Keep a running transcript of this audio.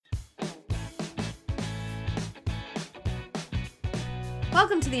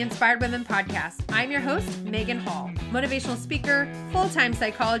Welcome to the Inspired Women Podcast. I'm your host, Megan Hall, motivational speaker, full-time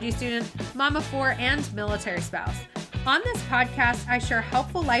psychology student, mom of 4, and military spouse. On this podcast, I share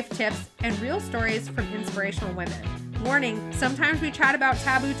helpful life tips and real stories from inspirational women. Warning, sometimes we chat about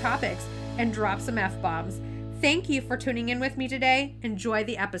taboo topics and drop some F-bombs. Thank you for tuning in with me today. Enjoy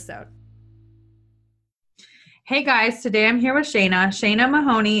the episode. Hey guys, today I'm here with Shayna. Shayna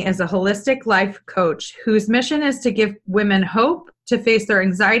Mahoney is a holistic life coach whose mission is to give women hope to face their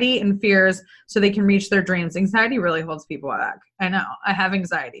anxiety and fears so they can reach their dreams. Anxiety really holds people back. I know. I have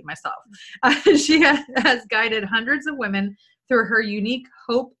anxiety myself. She has guided hundreds of women through her unique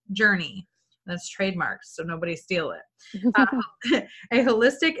hope journey. That's trademarked, so nobody steal it. A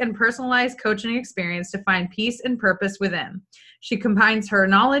holistic and personalized coaching experience to find peace and purpose within. She combines her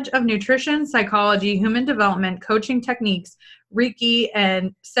knowledge of nutrition, psychology, human development, coaching techniques, Reiki,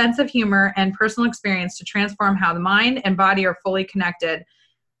 and sense of humor and personal experience to transform how the mind and body are fully connected.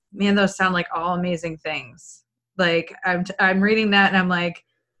 Man, those sound like all amazing things. Like I'm reading that and I'm like,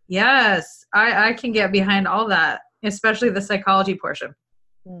 yes, I can get behind all that, especially the psychology portion.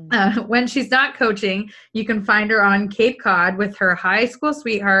 When she's not coaching, you can find her on Cape Cod with her high school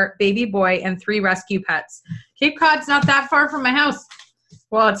sweetheart, baby boy, and 3 rescue pets. Cape Cod's not that far from my house.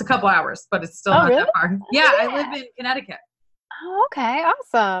 Well, it's a couple hours, but it's still not really? that far. Yeah, I live in Connecticut. Oh, okay.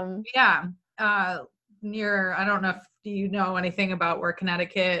 Awesome. Yeah. Near, I don't know if you know anything about where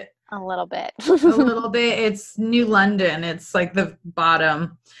Connecticut. A little bit. A little bit. It's New London. It's like the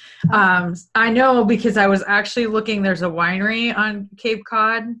bottom. I know because I was actually looking, there's a winery on Cape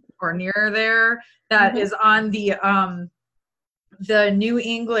Cod or near there that is on the New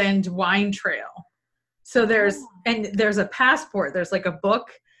England wine trail. So there's a passport. There's like a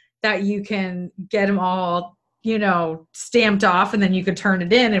book that you can get them all, stamped off, and then you could turn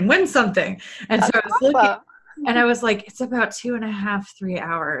it in and win something. And That's so I was looking, and I was like, it's about 2.5, 3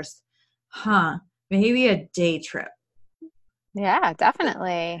 hours. Maybe a day trip. Yeah,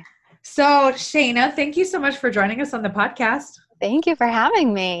 definitely. So Shayna, thank you so much for joining us on the podcast. Thank you for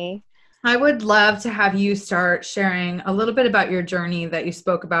having me. I would love to have you start sharing a little bit about your journey that you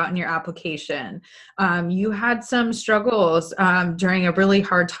spoke about in your application. You had some struggles during a really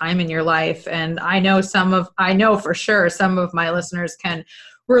hard time in your life. And I know for sure some of my listeners can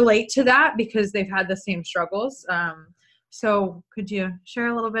relate to that because they've had the same struggles. So could you share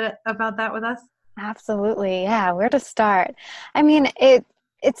a little bit about that with us? Absolutely. Yeah. Where to start? I mean,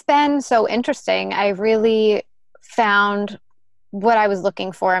 it's been so interesting. I really found what I was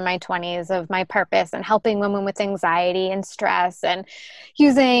looking for in my 20s of my purpose and helping women with anxiety and stress and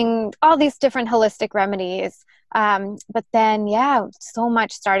using all these different holistic remedies. But then, so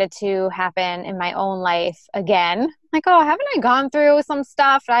much started to happen in my own life again. Like, haven't I gone through some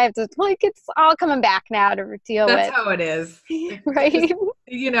stuff? I have to, it's all coming back now to deal with. That's how it is. Right?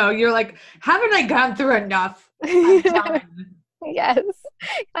 You're like, haven't I gone through enough? I'm done. Yes.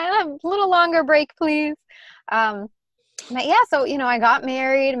 Can I have a little longer break, please? But so, I got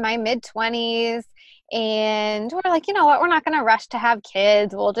married in my mid-20s and we're like, you know what, we're not going to rush to have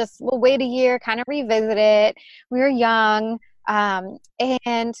kids. We'll wait a year, kind of revisit it. We were young. So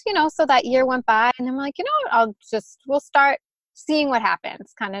that year went by and I'm like, we'll start seeing what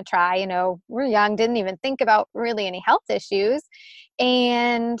happens, kind of try, we're young, didn't even think about really any health issues.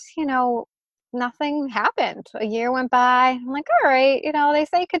 And, nothing happened. A year went by. I'm like, all right, they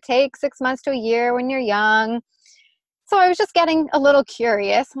say it could take 6 months to a year when you're young. So I was just getting a little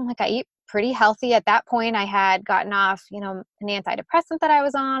curious. I'm like, I eat pretty healthy at that point. I had gotten off, an antidepressant that I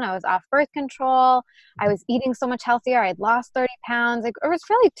was on. I was off birth control. I was eating so much healthier. I had lost 30 pounds. I was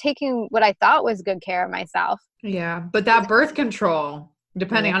really taking what I thought was good care of myself. Yeah. But that birth control,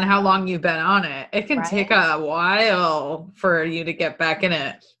 depending on how long you've been on it, it can take a while for you to get back in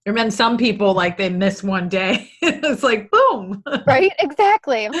it. And then some people, they miss one day. It's like, boom. Right?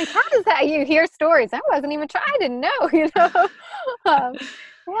 Exactly. I'm like, how does that? You hear stories. I wasn't even trying. I didn't know,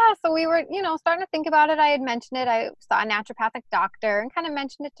 so we were, starting to think about it. I had mentioned it. I saw a naturopathic doctor and kind of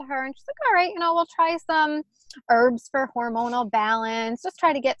mentioned it to her. And she's like, all right, we'll try some herbs for hormonal balance. Just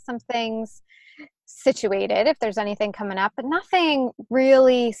try to get some things situated if there's anything coming up, but nothing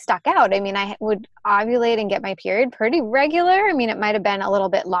really stuck out. I mean, I would ovulate and get my period pretty regular. I mean, it might have been a little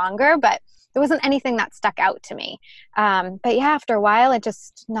bit longer, but there wasn't anything that stuck out to me. But after a while,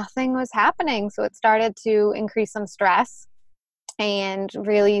 nothing was happening. So it started to increase some stress and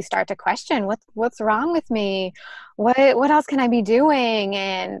really start to question what's wrong with me? What else can I be doing?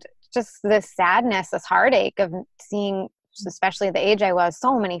 And just this sadness, this heartache of seeing, especially the age I was,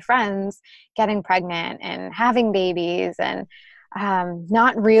 so many friends getting pregnant and having babies. And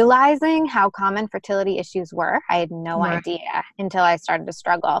not realizing how common fertility issues were. I had no Right. idea until I started to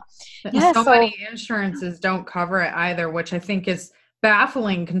struggle. And Yeah, so so many insurances don't cover it either, which I think is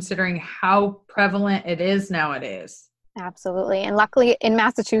baffling considering how prevalent it is nowadays. absolutely. And luckily in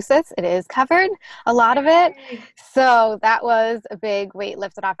Massachusetts, it is covered, a lot of it. Yay. So that was a big weight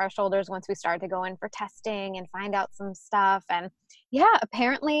lifted off our shoulders once we started to go in for testing and find out some stuff. And yeah,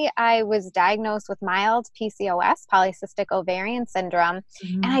 apparently I was diagnosed with mild PCOS, polycystic ovarian syndrome,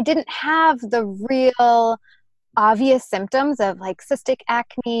 and I Mhm. didn't have the real obvious symptoms of like cystic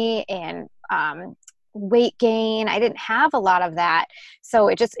acne and weight gain. I didn't have a lot of that. So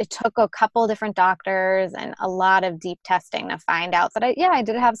it took a couple different doctors and a lot of deep testing to find out that I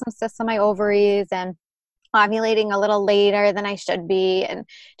did have some cysts on my ovaries and ovulating a little later than I should be, and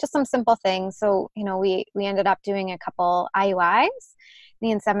just some simple things. So, we ended up doing a couple IUIs,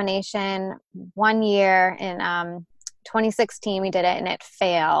 the insemination 1 year in 2016, we did it and it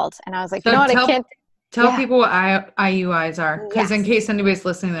failed. And I was like, you know So what, I can't. tell Yeah. people what IUIs are, because in Yes. case anybody's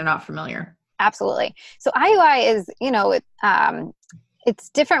listening, they're not familiar. Absolutely. So IUI is, it's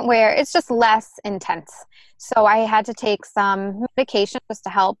different where it's just less intense. So I had to take some medication just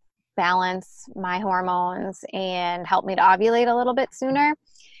to help balance my hormones and help me to ovulate a little bit sooner.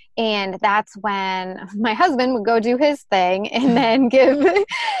 And that's when my husband would go do his thing and then give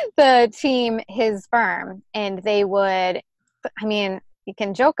the team his sperm. And they would, I mean, you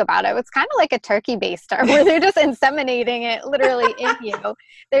can joke about it. It's kind of like a turkey baster where they're just inseminating it literally in you.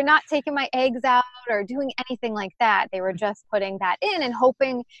 They're not taking my eggs out or doing anything like that. They were just putting that in and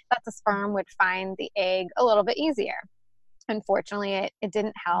hoping that the sperm would find the egg a little bit easier. Unfortunately, it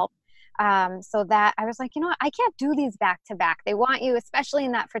didn't help. So that I was like, you know what, I can't do these back to back. They want you, especially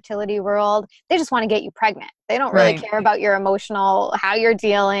in that fertility world, they just want to get you pregnant. They don't really Right. care about your emotional, how you're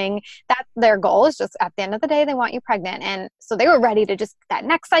dealing. That's their goal, is just at the end of the day, they want you pregnant. And so they were ready to just that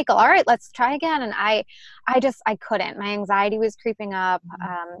next cycle. All right, let's try again. And I couldn't. My anxiety was creeping up.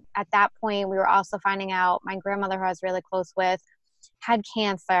 At that point, we were also finding out my grandmother, who I was really close with, had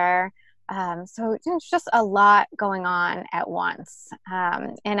cancer. So it's just a lot going on at once.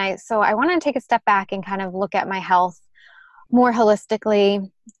 So I wanted to take a step back and kind of look at my health more holistically,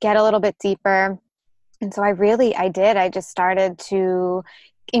 get a little bit deeper. And so I did. I just started to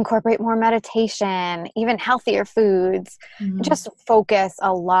incorporate more meditation, even healthier foods, Mhm. just focus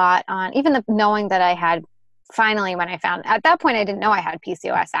a lot on even knowing that I had finally, when I found at that point, I didn't know I had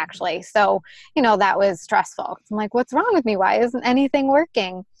PCOS actually. So, that was stressful. I'm like, what's wrong with me? Why isn't anything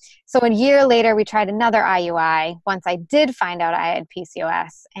working? So a year later, we tried another IUI once I did find out I had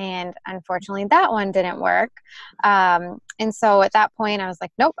PCOS. And unfortunately, that one didn't work. And so at that point, I was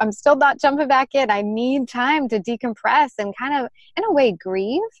like, nope, I'm still not jumping back in. I need time to decompress and kind of, in a way,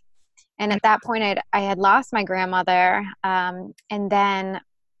 grieve. And at that point, I had lost my grandmother. And then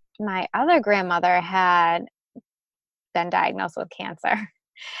my other grandmother had been diagnosed with cancer.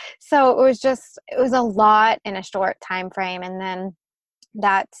 So it was a lot in a short time frame. And then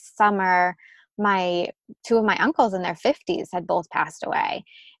that summer, my two of my uncles in their 50s had both passed away.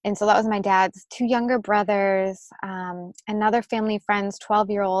 And so that was my dad's two younger brothers. Another family friend's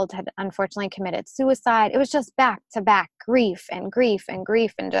 12-year-old had unfortunately committed suicide. It was just back to back grief and grief and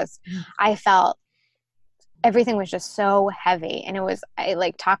grief. And just, I felt everything was just so heavy. And I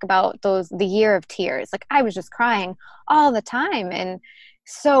like talk about the year of tears. Like I was just crying all the time and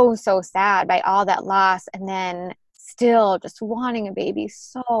so, so sad by all that loss. And then still just wanting a baby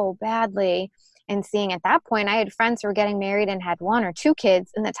so badly. And seeing at that point, I had friends who were getting married and had one or two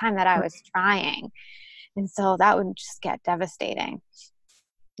kids in the time that I was trying. And so that would just get devastating.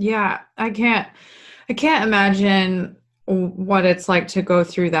 Yeah, I can't imagine what it's like to go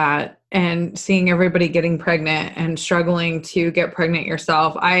through that and seeing everybody getting pregnant and struggling to get pregnant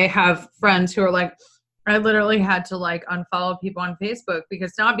yourself. I have friends who are like, I literally had to like unfollow people on Facebook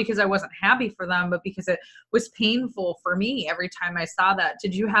because not because I wasn't happy for them, but because it was painful for me every time I saw that.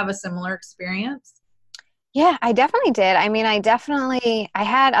 Did you have a similar experience? Yeah, I definitely did. I mean, I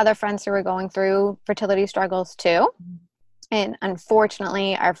had other friends who were going through fertility struggles too. And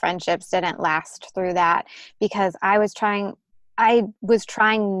unfortunately, our friendships didn't last through that because I was trying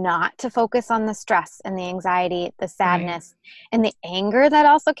not to focus on the stress and the anxiety, the Right. sadness, and the anger that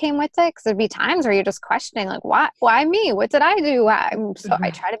also came with it. Because there'd be times where you're just questioning, like, why me? What did I do? I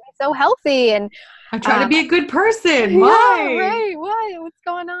try to be so healthy, and I try to um, be a good person. yeah, Why? right. Why? What's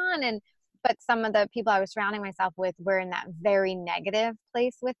going on? But some of the people I was surrounding myself with were in that very negative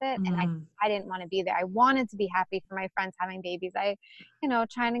place with it. And Mm. I didn't want to be there. I wanted to be happy for my friends having babies.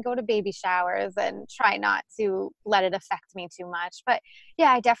 Trying to go to baby showers and try not to let it affect me too much. But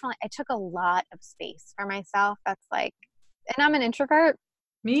yeah, I took a lot of space for myself. That's like and I'm an introvert.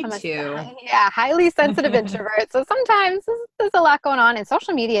 Me I'm too. highly sensitive introvert. So sometimes there's a lot going on, and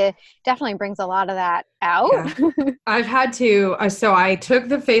social media definitely brings a lot of that out. Yeah. I've had to, so I took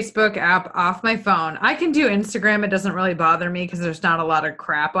the Facebook app off my phone. I can do Instagram. It doesn't really bother me because there's not a lot of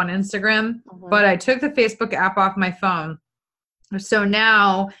crap on Instagram, but I took the Facebook app off my phone. So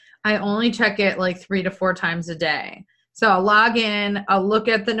now I only check it like 3 to 4 times a day. So I'll log in, I'll look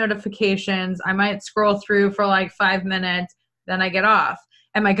at the notifications. I might scroll through for like 5 minutes, then I get off.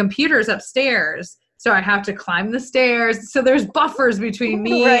 And my computer's upstairs. So I have to climb the stairs. So there's buffers between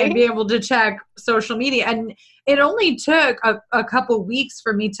me Right. and be able to check social media. And it only took a couple weeks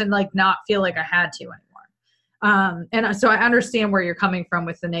for me to like not feel like I had to anymore. And so I understand where you're coming from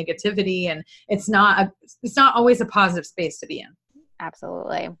with the negativity, and it's not always a positive space to be in.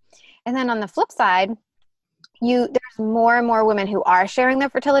 Absolutely. And then on the flip side, there's more and more women who are sharing their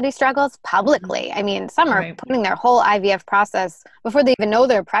fertility struggles publicly. I mean, some are putting their whole IVF process before they even know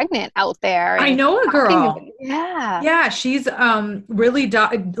they're pregnant out there. I know a girl. Yeah. Yeah. She's really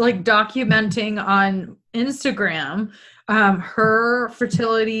documenting on Instagram her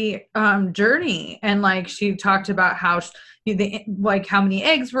fertility journey. And like, she talked about how like how many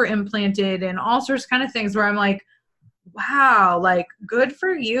eggs were implanted and all sorts of kind of things where I'm like, wow, like good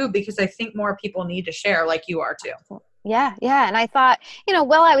for you, because I think more people need to share like you are too. Yeah. Yeah. And I thought,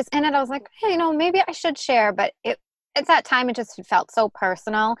 while I was in it, I was like, hey, maybe I should share, but at that time, it just felt so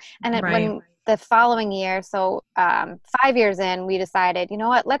personal. And when the following year, so 5 years in, we decided, you know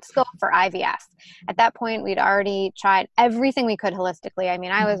what, let's go for IVF. At that point, we'd already tried everything we could holistically. I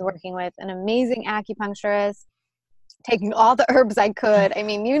mean, I was working with an amazing acupuncturist, taking all the herbs I could. I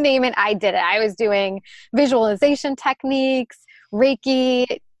mean, you name it, I did it. I was doing visualization techniques, Reiki,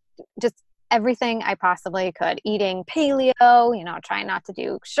 just everything I possibly could. Eating paleo, trying not to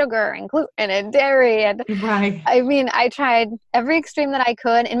do sugar and gluten and dairy. And I mean, I tried every extreme that I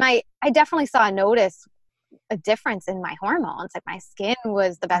could. And I definitely saw a difference in my hormones. Like my skin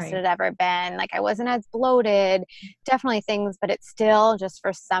was the best it had ever been. Like I wasn't as bloated, definitely things, but it's still just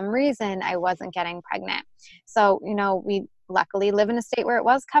for some reason I wasn't getting pregnant. So, we luckily live in a state where it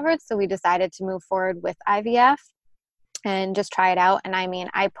was covered. So we decided to move forward with IVF and just try it out. And I mean,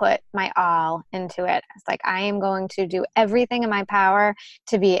 I put my all into it. It's like, I am going to do everything in my power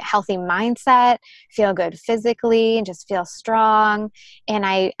to be a healthy mindset, feel good physically, and just feel strong. And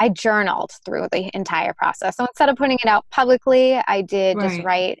I journaled through the entire process. So instead of putting it out publicly, I did just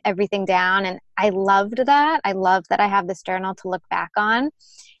write everything down. And I loved that. I love that I have this journal to look back on.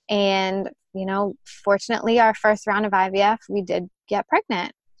 And, fortunately, our first round of IVF, we did get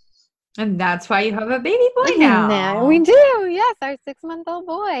pregnant. And that's why you have a baby boy now. We do. Yes, our 6-month-old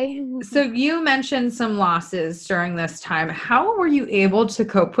boy. So you mentioned some losses during this time. How were you able to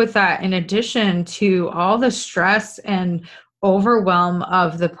cope with that in addition to all the stress and overwhelm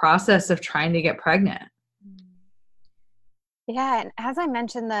of the process of trying to get pregnant? Yeah. And as I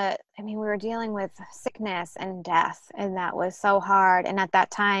mentioned, we were dealing with sickness and death, and that was so hard. And at that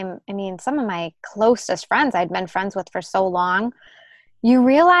time, some of my closest friends I'd been friends with for so long, you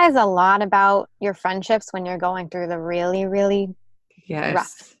realize a lot about your friendships when you're going through the really, really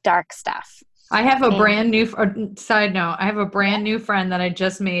rough, dark stuff. I have a brand new side note. I have a brand new friend that I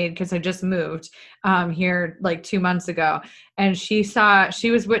just made because I just moved here like 2 months ago. And she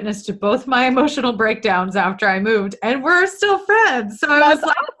was witness to both my emotional breakdowns after I moved, and we're still friends. So I was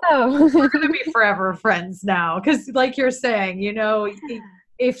like, awesome. We're going to be forever friends now. Because like you're saying,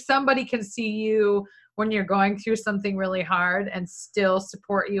 if somebody can see you when you're going through something really hard and still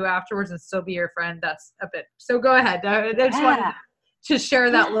support you afterwards and still be your friend, that's a bit. So go ahead. I just wanted to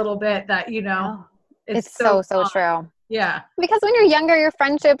share that little bit that, it's so true. Yeah. Because when you're younger, your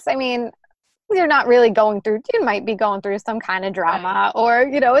friendships, you're not really you might be going through some kind of drama or,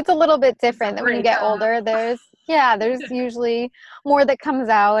 it's a little bit different than when you get older. There's usually more that comes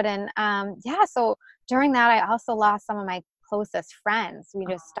out. And so during that, I also lost some of my closest friends. We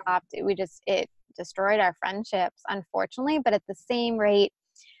just stopped. It destroyed our friendships, unfortunately. But at the same rate,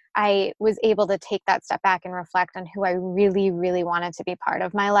 I was able to take that step back and reflect on who I really, really wanted to be part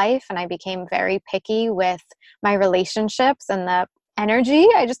of my life. And I became very picky with my relationships and the energy.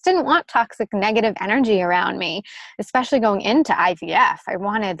 I just didn't want toxic, negative energy around me, especially going into IVF. I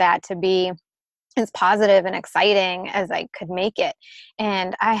wanted that to be as positive and exciting as I could make it.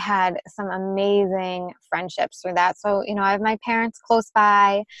 And I had some amazing friendships through that. So, I have my parents close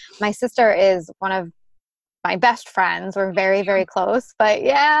by. My sister is one of my best friends. We're very, very close, but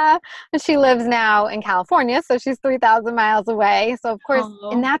she lives now in California. So she's 3,000 miles away. So of course,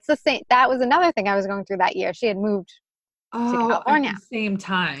 and that's the same, that was another thing I was going through that year. She had moved Oh, to at California. the same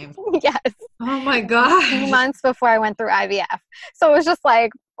time. Yes. Oh my 2 gosh. months before I went through IVF. So it was just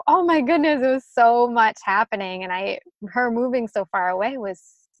like, oh my goodness, it was so much happening. And her moving so far away was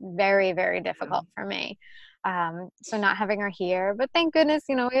very, very difficult for me. So not having her here, but thank goodness,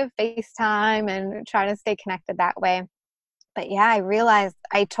 we have FaceTime and try to stay connected that way. But yeah, I realized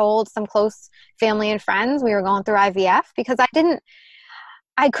I told some close family and friends we were going through IVF because I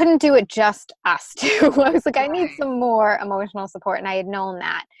couldn't do it just us two. I was like, I need Right. some more emotional support. And I had known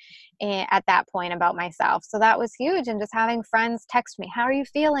that at that point about myself. So that was huge. And just having friends text me, how are you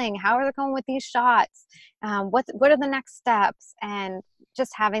feeling? How are they going with these shots? What are the next steps? And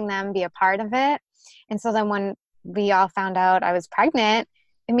just having them be a part of it. And so then when we all found out I was pregnant,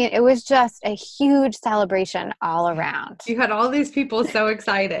 I mean, it was just a huge celebration all around. You had all these people so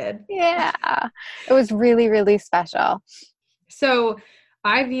excited. Yeah, it was really, really special. So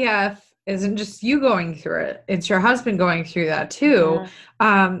IVF isn't just you going through it, it's your husband going through that too.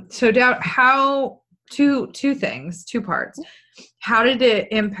 So two things, two parts. How did it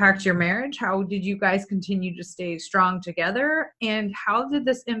impact your marriage? How did you guys continue to stay strong together? And how did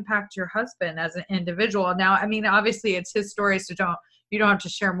this impact your husband as an individual? Now, I mean, obviously it's his story, so you don't have to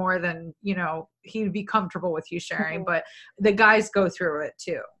share more than, he would be comfortable with you sharing, but the guys go through it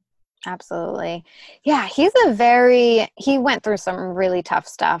too. Absolutely. Yeah, he went through some really tough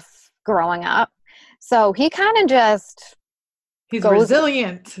stuff growing up. So he kind of just He's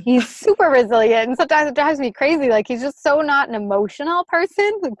resilient. He's super resilient. And sometimes it drives me crazy. Like, he's just so not an emotional person.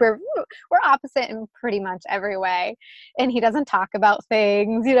 Like, we're opposite in pretty much every way. And he doesn't talk about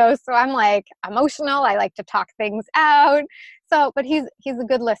things, so I'm like emotional. I like to talk things out. So, but he's a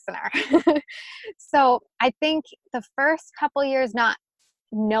good listener. So I think the first couple years, not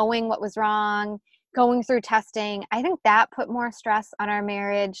knowing what was wrong, going through testing, I think that put more stress on our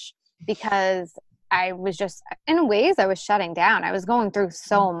marriage because I was just, in ways, I was shutting down. I was going through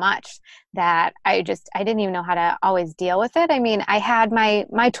so much that I didn't even know how to always deal with it. I mean, I had my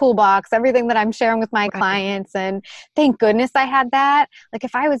toolbox, everything that I'm sharing with my clients, and thank goodness I had that. Like,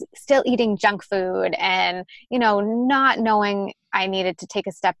 if I was still eating junk food and, not knowing I needed to take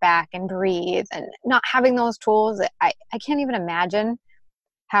a step back and breathe and not having those tools, I can't even imagine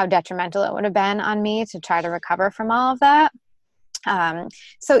how detrimental it would have been on me to try to recover from all of that.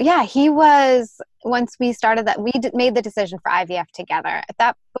 So yeah, once we started that, we made the decision for IVF together.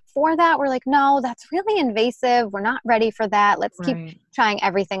 Before that, we're like, no, that's really invasive. We're not ready for that. Let's keep trying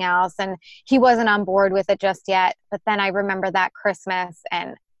everything else. And he wasn't on board with it just yet. But then I remember that Christmas,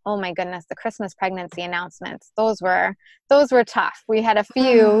 and oh my goodness, the Christmas pregnancy announcements, those were tough. We had a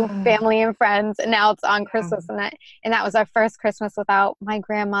few family and friends announce on Christmas, and that was our first Christmas without my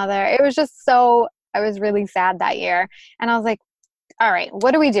grandmother. It was just I was really sad that year. And I was like, all right,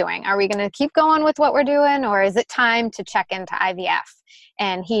 what are we doing? Are we going to keep going with what we're doing, or is it time to check into IVF?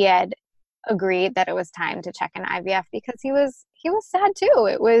 And he had agreed that it was time to check in IVF because he was sad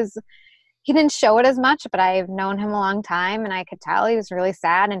too. He didn't show it as much, but I've known him a long time, and I could tell he was really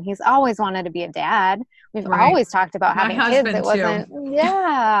sad, and he's always wanted to be a dad. We've always talked about having kids. It wasn't,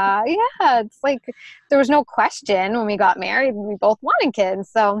 yeah. It's like there was no question when we got married. We both wanted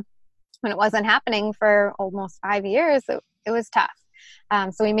kids. So when it wasn't happening for almost 5 years, it was tough.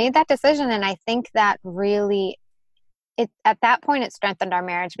 So we made that decision, and I think that really, at that point, it strengthened our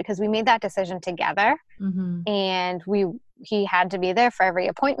marriage because we made that decision together, and he had to be there for every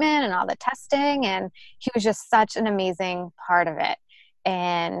appointment and all the testing, and he was just such an amazing part of it,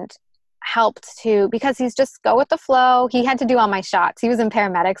 and helped because he's just go with the flow. He had to do all my shots. He was in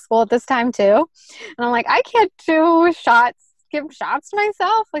paramedic school at this time too, and I'm like, I can't give shots to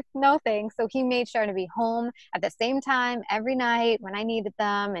myself, like, no thanks. So he made sure to be home at the same time every night when I needed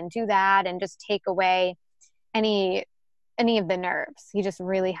them and do that and just take away any of the nerves. He just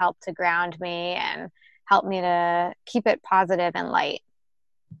really helped to ground me and help me to keep it positive and light.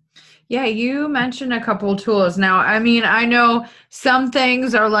 Yeah, you mentioned a couple tools. Now, I mean, I know some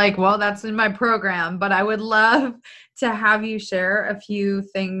things are like, well, that's in my program, but I would love to have you share a few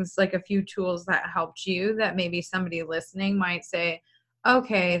things, like a few tools that helped you that maybe somebody listening might say,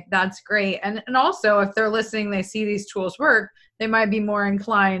 okay, that's great. And also, if they're listening, they see these tools work, they might be more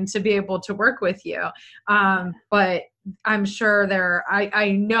inclined to be able to work with you. But I'm sure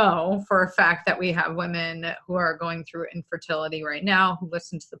I know for a fact that we have women who are going through infertility right now who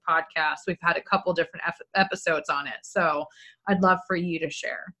listen to the podcast. We've had a couple different episodes on it. So I'd love for you to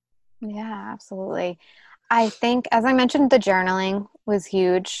share. Yeah, absolutely. I think, as I mentioned, the journaling was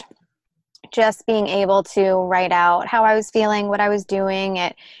huge. Just being able to write out how I was feeling, what I was doing.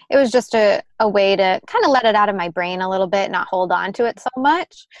 It was just a way to kind of let it out of my brain a little bit, not hold on to it so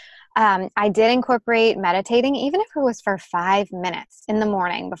much. I did incorporate meditating, even if it was for 5 minutes in the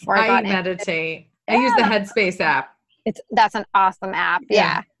morning before I got in. Meditate. I use the Headspace app. That's an awesome app.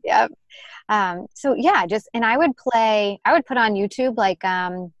 Yeah. Yep. So yeah, and I would put on YouTube like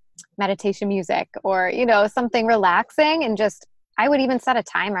meditation music or, something relaxing, and I would even set a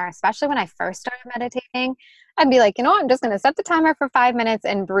timer, especially when I first started meditating. I'd be like, I'm just going to set the timer for 5 minutes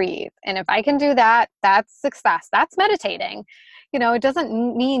and breathe. And if I can do that, that's success. That's meditating. It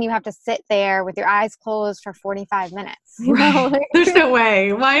doesn't mean you have to sit there with your eyes closed for 45 minutes. Right. There's no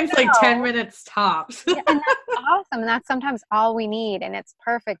way. Mine's like 10 minutes tops. Yeah, and that's awesome. And that's sometimes all we need. And it's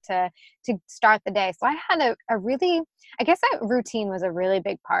perfect to start the day. So I had a really, I guess that routine was a really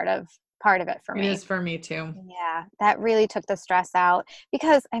big part of it for me. It is for me too. Yeah, that really took the stress out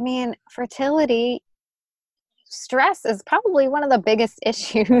because, fertility stress is probably one of the biggest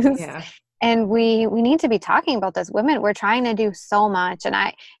issues. Yeah. And we need to be talking about this. Women, we're trying to do so much. And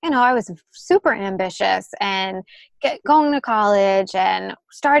I was super ambitious and going to college and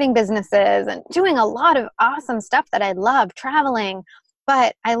starting businesses and doing a lot of awesome stuff that I love, traveling.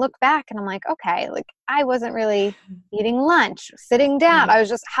 But I look back and I'm like, okay, I wasn't really eating lunch, sitting down. Right. I was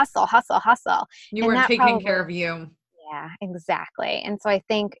just hustle. You weren't taking care of you. Yeah, exactly. And so I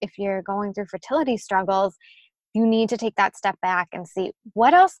think if you're going through fertility struggles, you need to take that step back and see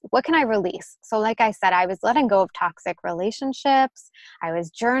what can I release? So like I said, I was letting go of toxic relationships. I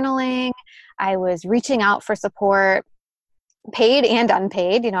was journaling. I was reaching out for support, paid and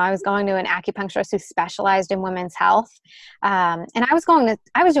unpaid. I was going to an acupuncturist who specialized in women's health. And I was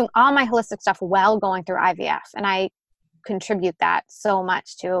doing all my holistic stuff while going through IVF. And I contribute that so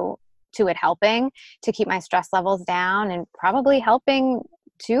much to it helping to keep my stress levels down and probably helping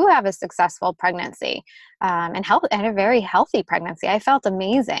to have a successful pregnancy and a very healthy pregnancy. I felt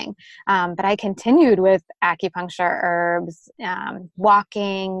amazing. But I continued with acupuncture, herbs,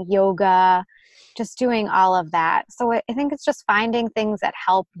 walking, yoga, just doing all of that. So I think it's just finding things that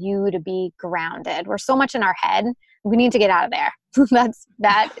help you to be grounded. We're so much in our head. We need to get out of there.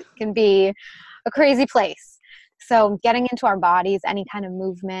 That can be a crazy place. So getting into our bodies, any kind of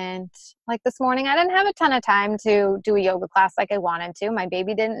movement. Like this morning, I didn't have a ton of time to do a yoga class like I wanted to. My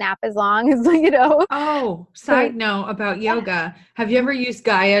baby didn't nap as long as, Oh, side note about yoga. Have you ever used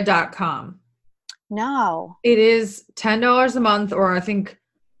Gaia.com? No. It is $10 a month, or I think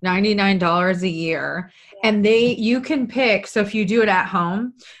 $99 a year. Yeah. And you can pick, so if you do it at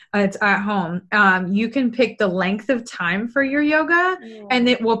home, it's at home, you can pick the length of time for your yoga, and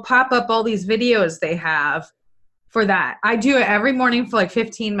it will pop up all these videos they have for that. I do it every morning for like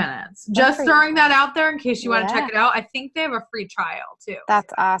 15 minutes. Just throwing that out there in case you want to check it out. I think they have a free trial too.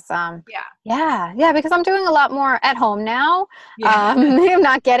 That's awesome. Yeah. Yeah, because I'm doing a lot more at home now. Yeah. I'm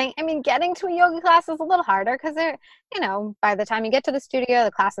not getting to a yoga class is a little harder because they're, by the time you get to the studio,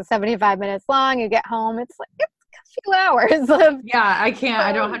 the class is 75 minutes long. You get home, it's a few hours. Yeah, I can't.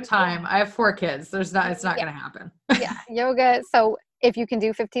 I don't have time. I have 4 kids. It's not going to happen. Yeah, yoga. So if you can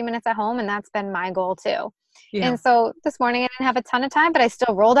do 15 minutes at home, and that's been my goal too. Yeah. And so this morning I didn't have a ton of time, but I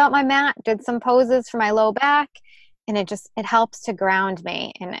still rolled out my mat, did some poses for my low back, and it helps to ground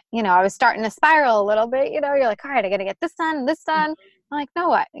me. And, I was starting to spiral a little bit, you're like, all right, I got to get this done. I'm like, no,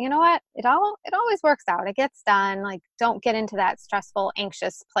 what? You know what? It always works out. It gets done. Like, don't get into that stressful,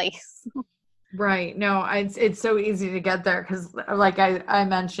 anxious place. Right. No, it's so easy to get there because like I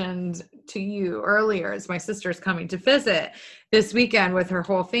mentioned to you earlier, as my sister's coming to visit this weekend with her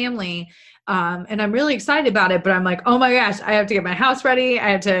whole family. And I'm really excited about it, but I'm like, oh my gosh, I have to get my house ready. I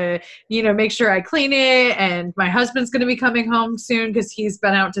have to, make sure I clean it. And my husband's going to be coming home soon because he's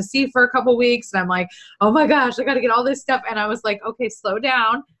been out to sea for a couple weeks. And I'm like, oh my gosh, I got to get all this stuff. And I was like, okay, slow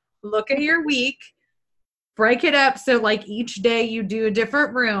down, look at your week, break it up. So like each day you do a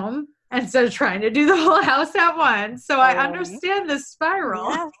different room instead of trying to do the whole house at once. So I understand the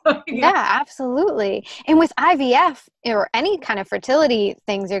spiral. Yeah. Yeah, absolutely. And with IVF or any kind of fertility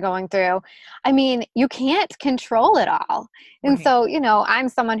things you're going through, you can't control it all. And so, I'm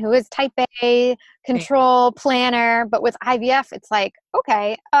someone who is type A, control, planner, but with IVF, it's like,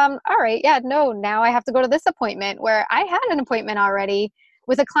 okay, all right, yeah, no, now I have to go to this appointment where I had an appointment already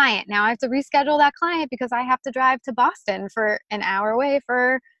with a client. Now I have to reschedule that client because I have to drive to Boston for an hour away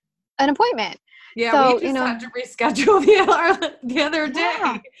for an appointment. Yeah, so, we just had to reschedule the other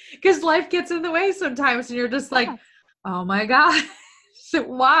day because life gets in the way sometimes and you're just like, oh my gosh,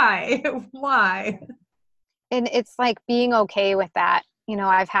 why? And it's like being okay with that.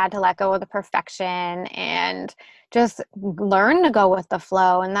 I've had to let go of the perfection and just learn to go with the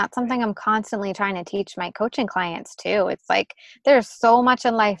flow. And that's something I'm constantly trying to teach my coaching clients too. It's like, there's so much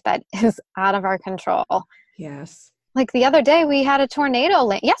in life that is out of our control. Yes. Like the other day we had a tornado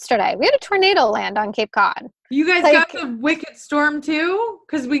yesterday. We had a tornado land on Cape Cod. You guys Like, got the wicked storm too?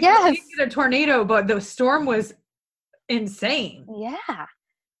 Because we yes. didn't get a tornado, but the storm was insane. Yeah.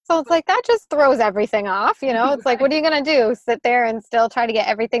 So it's like, that just throws everything off, you know? It's like, what are you going to do? Sit there and still try to get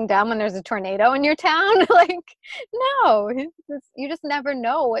everything done when there's a tornado in your town? Like, no, you just never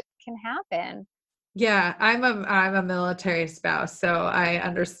know what can happen. Yeah, I'm a military spouse, so I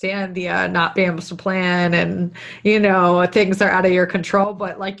understand the not being able to plan, and things are out of your control.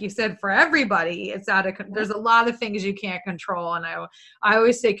 But like you said, for everybody, it's out of. There's a lot of things you can't control, and I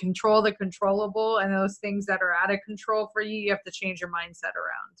always say control the controllable, and those things that are out of control for you, you have to change your mindset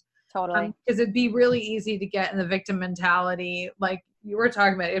around. Totally. Because it'd be really easy to get in the victim mentality, like you were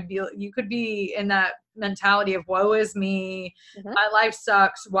talking about. You could be in that mentality of woe is me, my life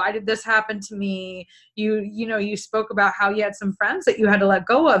sucks, why did this happen to me? You spoke about how you had some friends that you had to let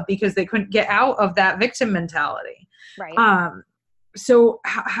go of because they couldn't get out of that victim mentality. Right. So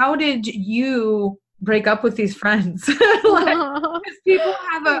how did you break up with these friends? Because people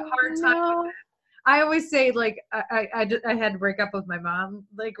have a hard time with it. I always say, like, I had to break up with my mom,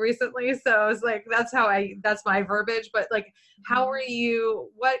 like, recently. So I was like, that's my verbiage. But, like, how are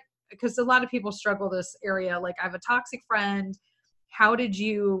you, because a lot of people struggle this area. Like, I have a toxic friend. How did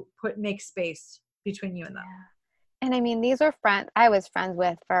you make space between you and them? Yeah. And I mean, these were friends I was friends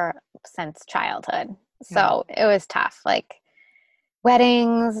with since childhood. So it was tough. Like,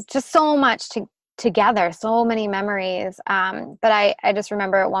 weddings, just so much together, so many memories. But I just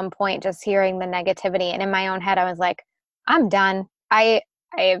remember at one point just hearing the negativity, and in my own head, I was like, I'm done.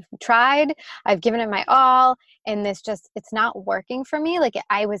 I've tried, I've given it my all, and it's not working for me. Like,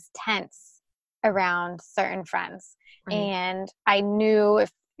 I was tense around certain friends. Right. And I knew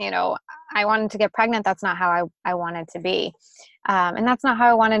if, I wanted to get pregnant, that's not how I wanted to be. And that's not how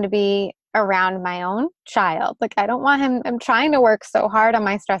I wanted to be around my own child. Like, I don't want him, I'm trying to work so hard on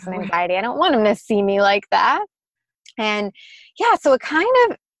my stress and anxiety. I don't want him to see me like that. And yeah, so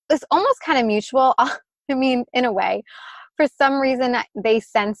it's almost kind of mutual. I mean, in a way, for some reason they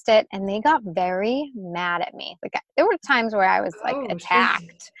sensed it and they got very mad at me. Like, there were times where I was like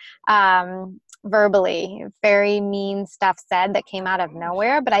attacked, verbally, very mean stuff said that came out of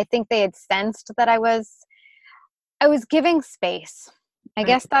nowhere. But I think they had sensed that I was giving space. I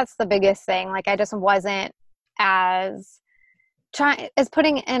guess that's the biggest thing. Like, I just wasn't as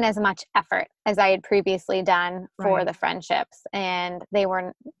putting in as much effort as I had previously done for the friendships. And they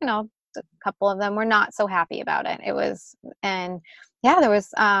were, a couple of them were not so happy about it. There was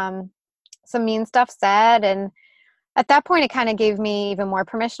some mean stuff said. And at that point, it kind of gave me even more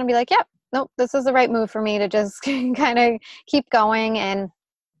permission to be like, yep, nope, this is the right move for me to just kind of keep going. And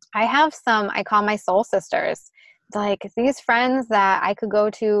I have I call my soul sisters, like these friends that I could go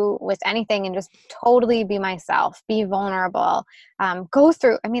to with anything and just totally be myself, be vulnerable, go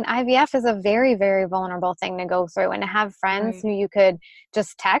through. I mean, IVF is a very, very vulnerable thing to go through, and to have friends who you could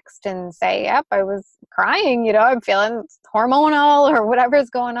just text and say, yep, I was crying, I'm feeling hormonal or whatever's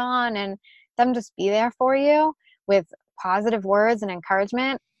going on, and them just be there for you with positive words and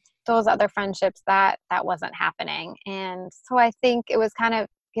encouragement. Those other friendships, that wasn't happening. And so I think it was kind of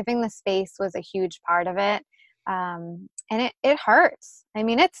giving the space was a huge part of it. And it hurts. I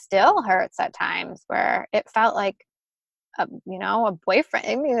mean, it still hurts at times where it felt like, a boyfriend.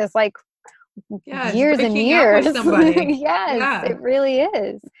 I mean, it's like years and years. Yes, it really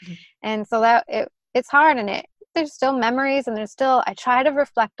is. And so that it's hard, and there's still memories, and I try to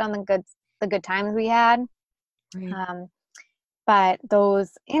reflect on the good times we had. But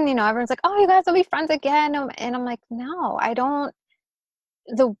those, and everyone's like, oh, you guys will be friends again. And I'm like, no, I don't.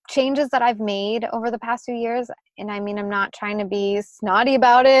 The changes that I've made over the past few years, and I mean, I'm not trying to be snotty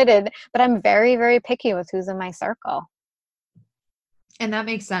about it, but I'm very, very picky with who's in my circle. And that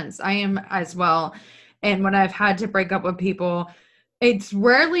makes sense. I am as well. And when I've had to break up with people, it's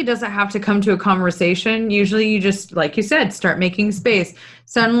rarely does it have to come to a conversation. Usually you just, like you said, start making space.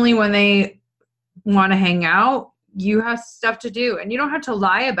 Suddenly when they want to hang out, you have stuff to do, and you don't have to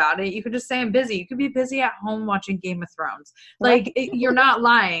lie about it. You could just say I'm busy. You could be busy at home watching Game of Thrones. Like, you're not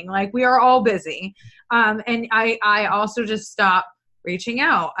lying. Like, we are all busy. And I also just stop reaching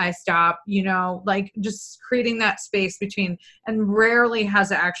out. I stop, like, just creating that space between, and rarely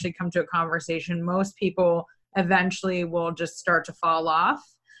has it actually come to a conversation. Most people eventually will just start to fall off.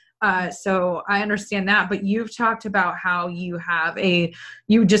 So I understand that, but you've talked about how you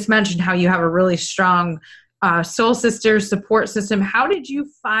just mentioned how you have a really strong soul sisters support system. How did you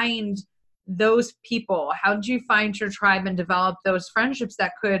find those people? How did you find your tribe and develop those friendships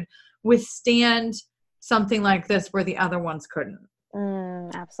that could withstand something like this where the other ones couldn't?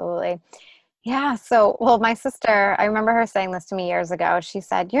 Absolutely. Yeah. So, well, my sister, I remember her saying this to me years ago. She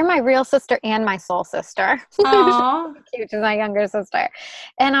said, "You're my real sister and my soul sister." She's Oh, cute. She's my younger sister.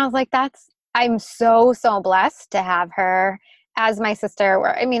 And I was like, I'm so, so blessed to have her as my sister.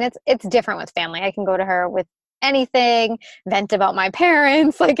 Where, I mean, it's different with family. I can go to her with anything, vent about my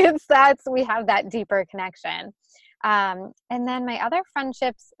parents. Like we have that deeper connection. And then my other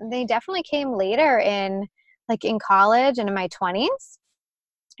friendships, they definitely came later in college and in my 20s.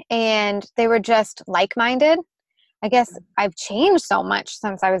 And they were just like-minded. I guess I've changed so much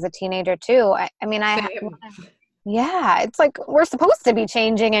since I was a teenager too. I mean, same. yeah, it's like we're supposed to be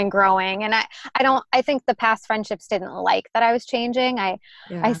changing and growing. And I think the past friendships didn't like that I was changing. I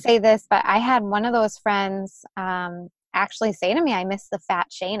Yeah. say this, but I had one of those friends actually say to me, I miss the fat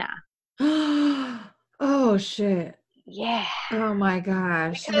Shayna. Oh shit. Yeah. Oh my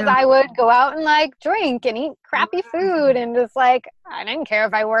gosh. Because No. I would go out and like drink and eat crappy food and just like, I didn't care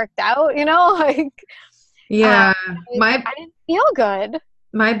if I worked out, like, Yeah. My I didn't feel good.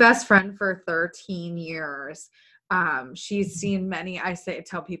 my best friend for 13 years, she's seen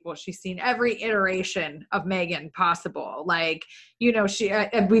tell people she's seen every iteration of Megan possible. Like,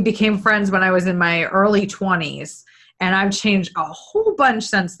 we became friends when I was in my early 20s, and I've changed a whole bunch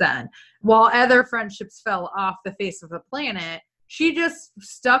since then. While other friendships fell off the face of the planet, she just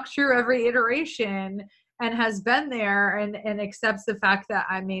stuck through every iteration and has been there and accepts the fact that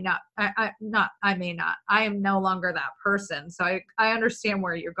I am no longer that person. So I understand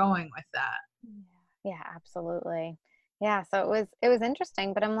where you're going with that. Yeah, absolutely. Yeah, so it was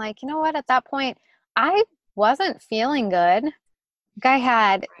interesting, but I'm like, you know what? At that point, I wasn't feeling good. Like, I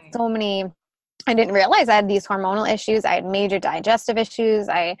had Right. so many, I didn't realize I had these hormonal issues. I had major digestive issues.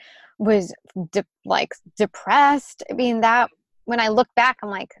 I was depressed. I mean, that when I look back, I'm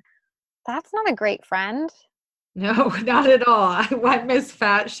like, that's not a great friend. No, not at all. I miss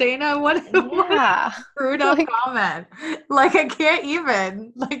fat Shayna. What a Yeah. screwed up Like, comment. Like, I can't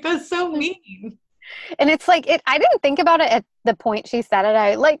even. Like, that's so mean. and it's like I didn't think about it at the point she said it.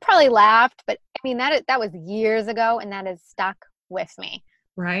 I like probably laughed, but I mean that was years ago and that has stuck with me.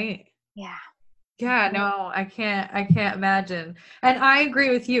 Right. Yeah. Yeah, no, I can't imagine. And I agree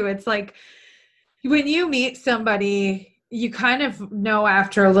with you. It's like when you meet somebody, you kind of know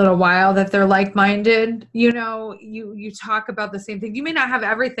after a little while that they're like-minded. You talk about the same thing. You may not have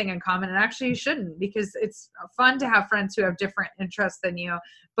everything in common, and actually you shouldn't, because it's fun to have friends who have different interests than you.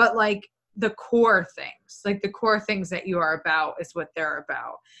 But like the core things that you are about is what they're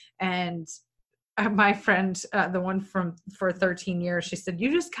about. And my friend, the one for 13 years, she said, you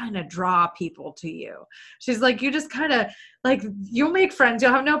just kind of draw people to you. She's like, you just kind of like, you'll make friends.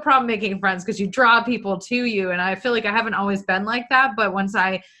 You'll have no problem making friends because you draw people to you. And I feel like I haven't always been like that. But once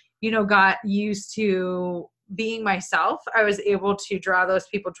I, got used to being myself, I was able to draw those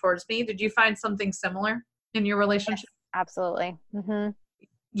people towards me. Did you find something similar in your Yes, relationship? absolutely.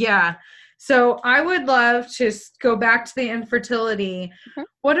 Yeah. So I would love to go back to the infertility. Mhm.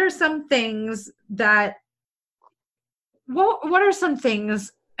 What are some things that what are some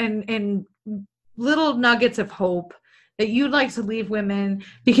things and little nuggets of hope that you'd like to leave women?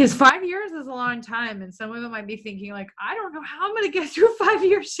 Because 5 years is a long time, and some women might be thinking like, I don't know how I'm going to get through 5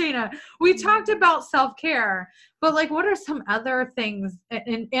 years, Shayna. We talked about self-care, but like, what are some other things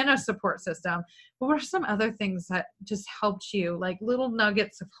in a support system? What are some other things that just helped you, like little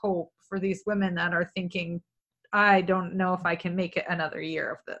nuggets of hope for these women that are thinking, I don't know if I can make it another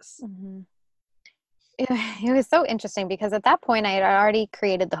year of this? Mhm. It was so interesting because at that point I had already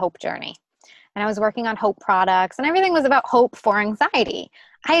created the Hope Journey and I was working on hope products and everything was about hope for anxiety.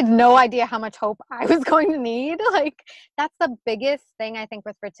 I had no idea how much hope I was going to need. Like that's the biggest thing I think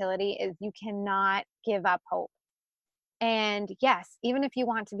with fertility is you cannot give up hope. And yes, even if you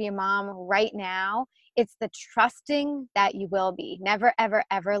want to be a mom right now, it's the trusting that you will be. Never, ever,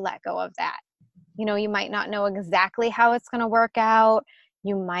 ever let go of that. You might not know exactly how it's going to work out.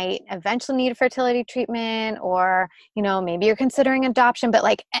 You might eventually need a fertility treatment or, maybe you're considering adoption, but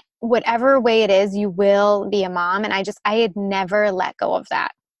like whatever way it is, you will be a mom. And I had never let go of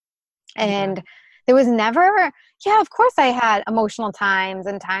that. Yeah. And there was never, yeah, of course I had emotional times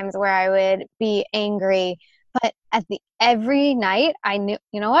and times where I would be angry, but every night I knew,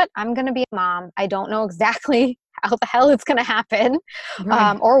 you know what, I'm going to be a mom. I don't know exactly how the hell it's going to happen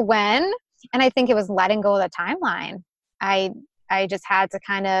Right. or when. And I think it was letting go of the timeline. I just had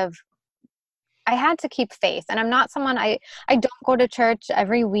to I had to keep faith. And I'm not someone, I don't go to church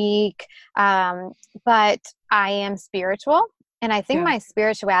every week, but I am spiritual. And I think Yeah. my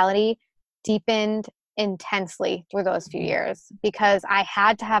spirituality deepened intensely through those few years because I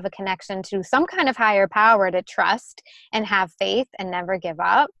had to have a connection to some kind of higher power to trust and have faith and never give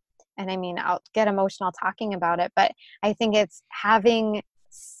up. and I mean, I'll get emotional talking about it, but I think it's having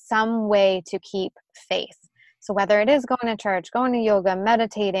some way to keep faith. So whether it is going to church, going to yoga,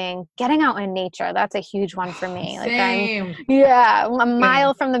 meditating, getting out in nature, that's a huge one for me. Like Same. a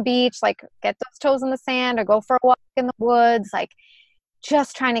mile from the beach, like get those toes in the sand or go for a walk in the woods, like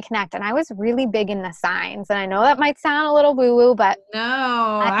just trying to connect. And I was really big in the signs. And I know that might sound a little woo-woo, but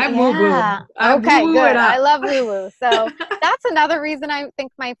No, I'm yeah. woo-woo. I'm Okay, woo-woo it good. up. I love woo-woo. So that's another reason I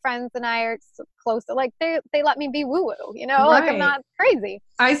think my friends and I are so close. Like they let me be woo-woo, like I'm Right. not crazy.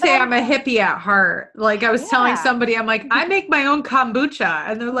 I say So I'm a hippie at heart. Like I was telling yeah. somebody, I'm like, I make my own kombucha.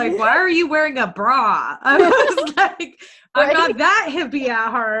 And they're like, why are you wearing a bra? I was like, I'm Right. not that hippie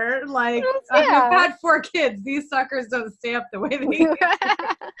at heart. Like I've Yeah. had 4 kids. These suckers don't stay up the way they used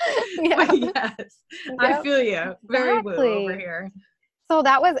to. Yeah. But yes, I Yep. feel you. Very woo over Exactly. here. So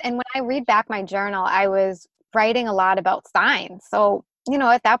that was, and when I read back my journal, I was writing a lot about signs. So,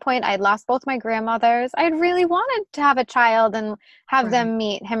 at that point, I'd lost both my grandmothers. I'd really wanted to have a child and have Right. them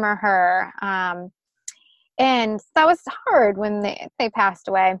meet him or her. And that was hard when they passed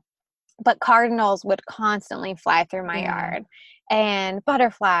away. But cardinals would constantly fly through my Yeah. yard and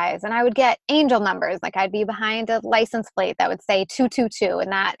butterflies. And I would get angel numbers. Like I'd be behind a license plate that would say 222.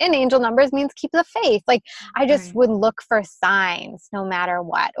 And that in angel numbers means keep the faith. Like I just Right. would look for signs no matter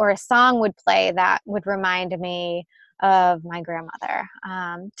what. Or a song would play that would remind me of my grandmother.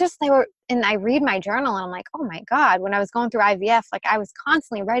 And I read my journal and I'm like, oh my God, when I was going through IVF, like I was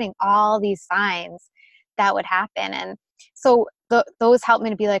constantly writing all these signs that would happen. And so those helped me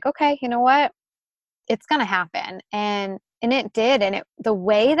to be like, okay, you know what? It's going to happen. And it did. And the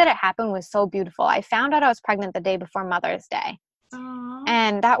way that it happened was so beautiful. I found out I was pregnant the day before Mother's Day. Aw.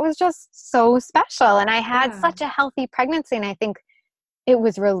 And that was just so special. And I had Yeah. such a healthy pregnancy. And I think it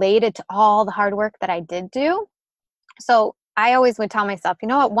was related to all the hard work that I did do. So I always would tell myself, you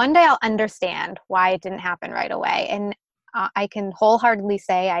know what? One day I'll understand why it didn't happen right away. And I can wholeheartedly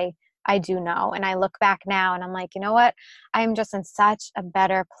say I do know. And I look back now and I'm like, you know what? I'm just in such a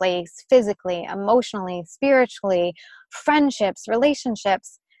better place physically, emotionally, spiritually, friendships,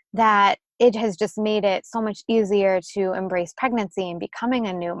 relationships, that it has just made it so much easier to embrace pregnancy and becoming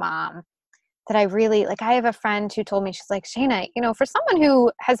a new mom. That I really like. I have a friend who told me, she's like, Shayna, for someone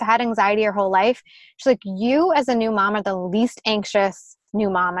who has had anxiety her whole life, she's like, you as a new mom are the least anxious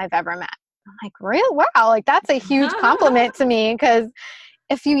new mom I've ever met. I'm like, real? Wow. Like that's a huge compliment to me, because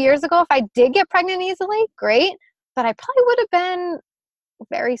a few years ago, if I did get pregnant easily, great, but I probably would have been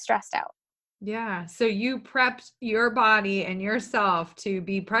very stressed out. Yeah. So you prepped your body and yourself to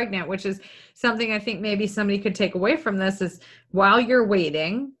be pregnant, which is something I think maybe somebody could take away from this is while you're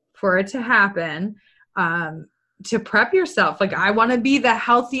waiting for it to happen, to prep yourself. Like, I want to be the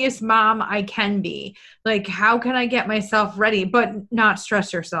healthiest mom I can be. Like, how can I get myself ready, but not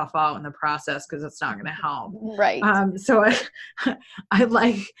stress yourself out in the process because it's not going to help. Right. So I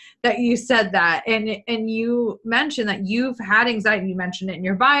like that you said that. And you mentioned that you've had anxiety. You mentioned it in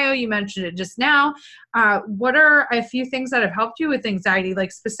your bio. You mentioned it just now. What are a few things that have helped you with anxiety?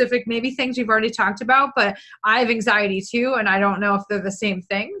 Like specific, maybe things you've already talked about, but I have anxiety too. And I don't know if they're the same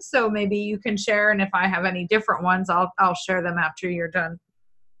thing. So maybe you can share. And if I have any different ones, I'll share them after you're done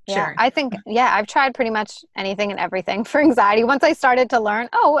sharing. I think, I've tried pretty much anything and everything for anxiety. Once I started to learn,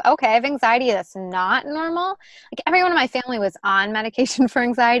 oh, okay, I have anxiety that's not normal. Like everyone in my family was on medication for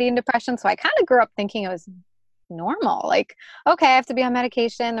anxiety and depression. So I kind of grew up thinking it was normal. Like, okay, I have to be on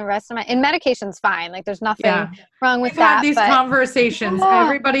medication. And medication's fine. Like there's nothing wrong with We've had that. these But conversations.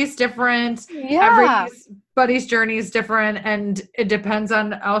 Everybody's different. yeah. Everybody's journey is different. And it depends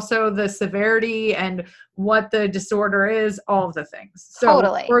on also the severity and what the disorder is, all of the things. So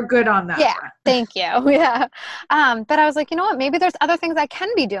Totally. we're good on that. Yeah. Front. Thank you. Yeah. But I was like, you know what? Maybe there's other things I can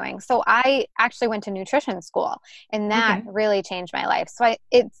be doing. So I actually went to nutrition school, and that really changed my life. So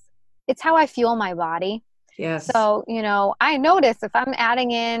it's how I fuel my body. Yes. So, I notice if I'm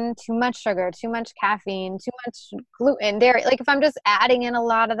adding in too much sugar, too much caffeine, too much gluten, dairy, like if I'm just adding in a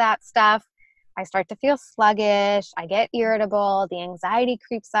lot of that stuff, I start to feel sluggish. I get irritable. The anxiety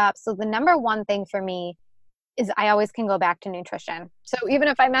creeps up. So the number one thing for me is I always can go back to nutrition. So even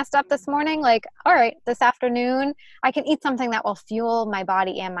if I messed up this morning, like, all right, this afternoon, I can eat something that will fuel my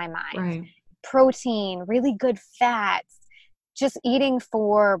body and my mind. Right. Protein, really good fats, just eating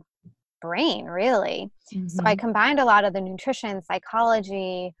for brain, really. Mm-hmm. So I combined a lot of the nutrition,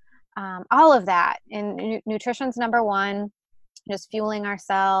 psychology, all of that. And nutrition's number one, just fueling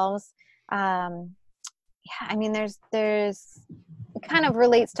ourselves. There's it kind of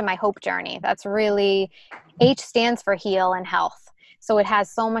relates to my hope journey. That's really, H stands for heal and health. So it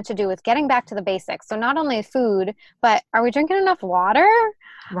has so much to do with getting back to the basics. So not only food, but are we drinking enough water?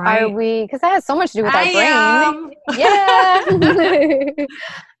 Are Right. we, because that has so much to do with our I brain. am.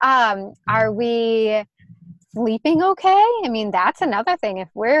 Yeah. Are we sleeping okay? I mean, that's another thing. If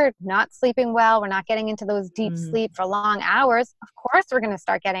we're not sleeping well, we're not getting into those deep Mm, sleep for long hours, of course we're going to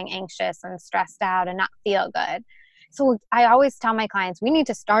start getting anxious and stressed out and not feel good. So I always tell my clients, we need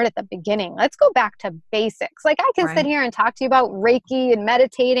to start at the beginning. Let's go back to basics. Like, I can sit right. here and talk to you about Reiki and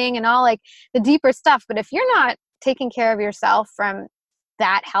meditating and all like the deeper stuff, but if you're not taking care of yourself from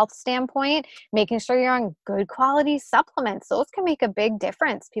that health standpoint, making sure you're on good quality supplements, those can make a big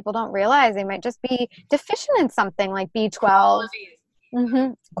difference. People don't realize they might just be deficient in something like B12. Quality.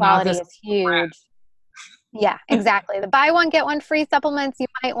 Not Quality this is crap. huge. Yeah, exactly. The buy one, get one free supplements you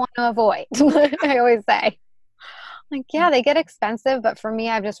might want to avoid. I always say, like, yeah, they get expensive, but for me,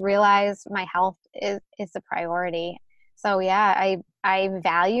 I've just realized my health is a priority. So yeah, I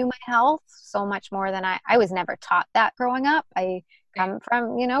value my health so much more than I was never taught that growing up. I come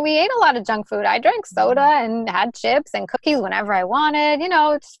from, we ate a lot of junk food. I drank soda and had chips and cookies whenever I wanted,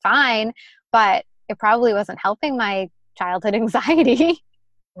 it's fine, but it probably wasn't helping my childhood anxiety.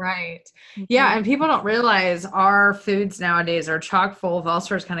 Right. Mhm. Yeah. And people don't realize our foods nowadays are chock full of all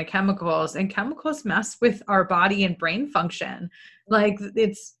sorts kind of chemicals, and chemicals mess with our body and brain function. Like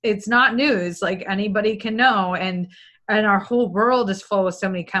it's not news. Like anybody can know. And our whole world is full of so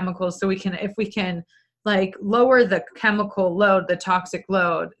many chemicals. So if we can like lower the chemical load, the toxic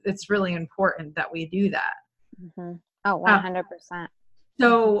load, it's really important that we do that. Oh, Uh, 100%.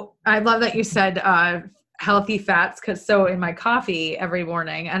 So I love that you said healthy fats, because so in my coffee every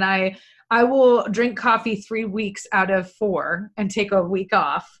morning, and I will drink coffee 3 weeks out of 4 and take a week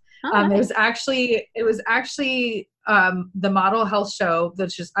off. Oh, It nice. was actually the Model Health Show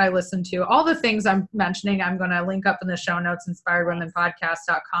that's just I listen to. All the things I'm mentioning, I'm going to link up in the show notes,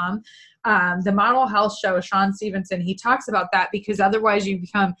 inspiredwomenpodcast.com. The Model Health Show, Sean Stevenson, he talks about that because otherwise you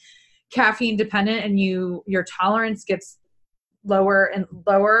become caffeine dependent and your tolerance gets lower and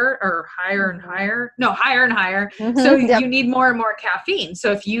lower, or higher and higher. No, higher and higher. So Yep. you need more and more caffeine.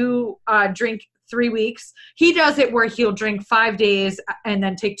 So if you drink 3 weeks, he does it where he'll drink 5 days and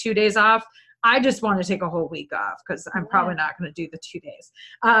then take 2 days off. I just want to take a whole week off because I'm probably not going to do the 2 days.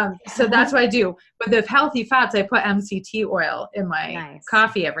 So that's what I do. But the healthy fats, I put MCT oil in my Nice.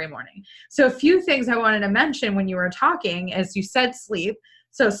 coffee every morning. So a few things I wanted to mention when you were talking, as you said, sleep.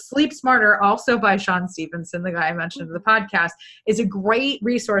 So Sleep Smarter, also by Sean Stevenson, the guy I mentioned in the podcast, is a great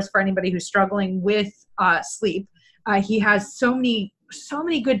resource for anybody who's struggling with sleep. He has so many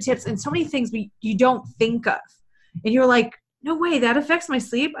good tips and so many things you don't think of. And you're like, no way, that affects my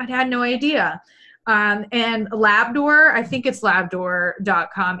sleep? I had no idea. And Labdoor, I think it's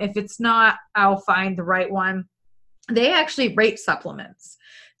labdoor.com. If it's not, I'll find the right one. They actually rate supplements.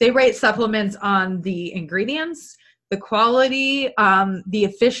 They rate supplements on the ingredients, the quality, the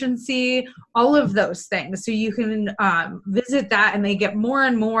efficiency, all of those things. So you can visit that, and they get more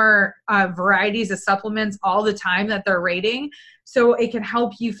and more varieties of supplements all the time that they're rating. So it can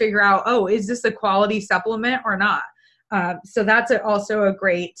help you figure out, oh, is this a quality supplement or not? So that's also a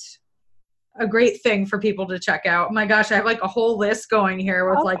great thing for people to check out. Oh my gosh, I have like a whole list going here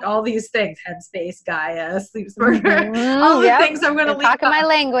with like all these things: Headspace, Gaia, Sleep Smarter, all the things I'm going to leave. Talking my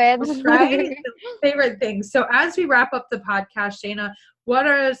language, right? Favorite things. So as we wrap up the podcast, Shayna, what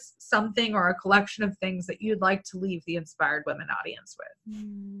is something or a collection of things that you'd like to leave the Inspired Women audience with?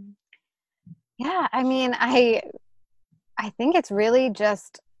 Yeah, I mean, I think it's really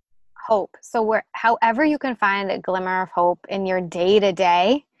just hope. So however you can find a glimmer of hope in your day to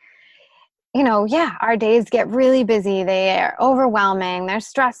day. Our days get really busy. They are overwhelming. They're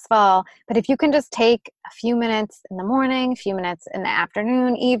stressful. But if you can just take a few minutes in the morning, a few minutes in the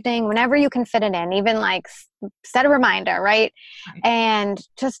afternoon, evening, whenever you can fit it in, even like set a reminder, right? And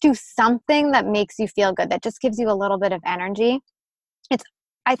just do something that makes you feel good, that just gives you a little bit of energy.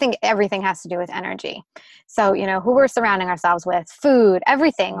 I think everything has to do with energy. So, who we're surrounding ourselves with, food,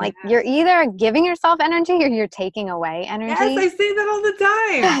 everything. Like you're either giving yourself energy or you're taking away energy. Yes, I say that all the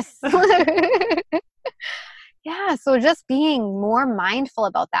time. Yes. Yeah. So just being more mindful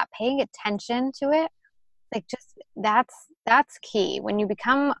about that, paying attention to it, like just that's key. When you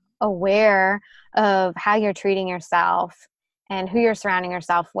become aware of how you're treating yourself and who you're surrounding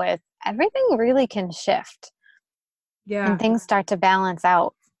yourself with, everything really can shift. Yeah. And things start to balance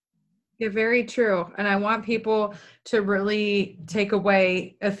out. Yeah, very true. And I want people to really take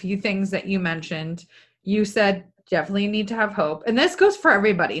away a few things that you mentioned. You said definitely need to have hope. And this goes for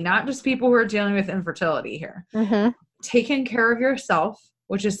everybody, not just people who are dealing with infertility here. Taking care of yourself,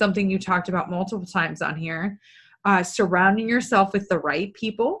 which is something you talked about multiple times on here. Surrounding yourself with the right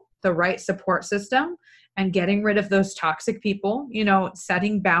people, the right support system, and getting rid of those toxic people, you know,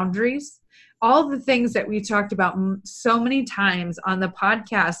 setting boundaries, all the things that we talked about so many times on the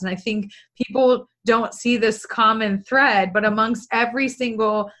podcast. And I think people don't see this common thread, but amongst every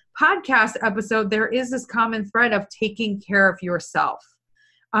single podcast episode, there is this common thread of taking care of yourself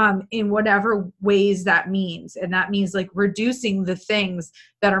in whatever ways that means. And that means like reducing the things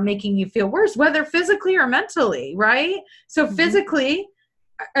that are making you feel worse, whether physically or mentally, right? So physically,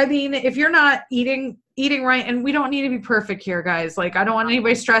 I mean, if you're not eating right, and we don't need to be perfect here, guys. Like, I don't want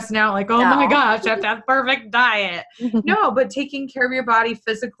anybody stressing out like, oh my gosh, I have to have a perfect diet. No, but taking care of your body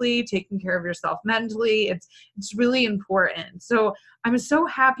physically, taking care of yourself mentally, it's really important. So I'm so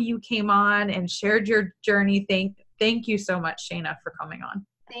happy you came on and shared your journey. Thank you so much, Shayna, for coming on.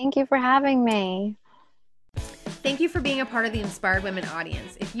 Thank you for having me. Thank you for being a part of the Inspired Women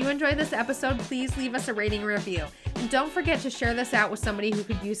audience. If you enjoyed this episode, please leave us a rating and review. And don't forget to share this out with somebody who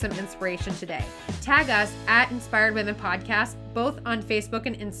could use some inspiration today. Tag us at Inspired Women Podcast, both on Facebook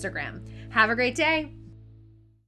and Instagram. Have a great day.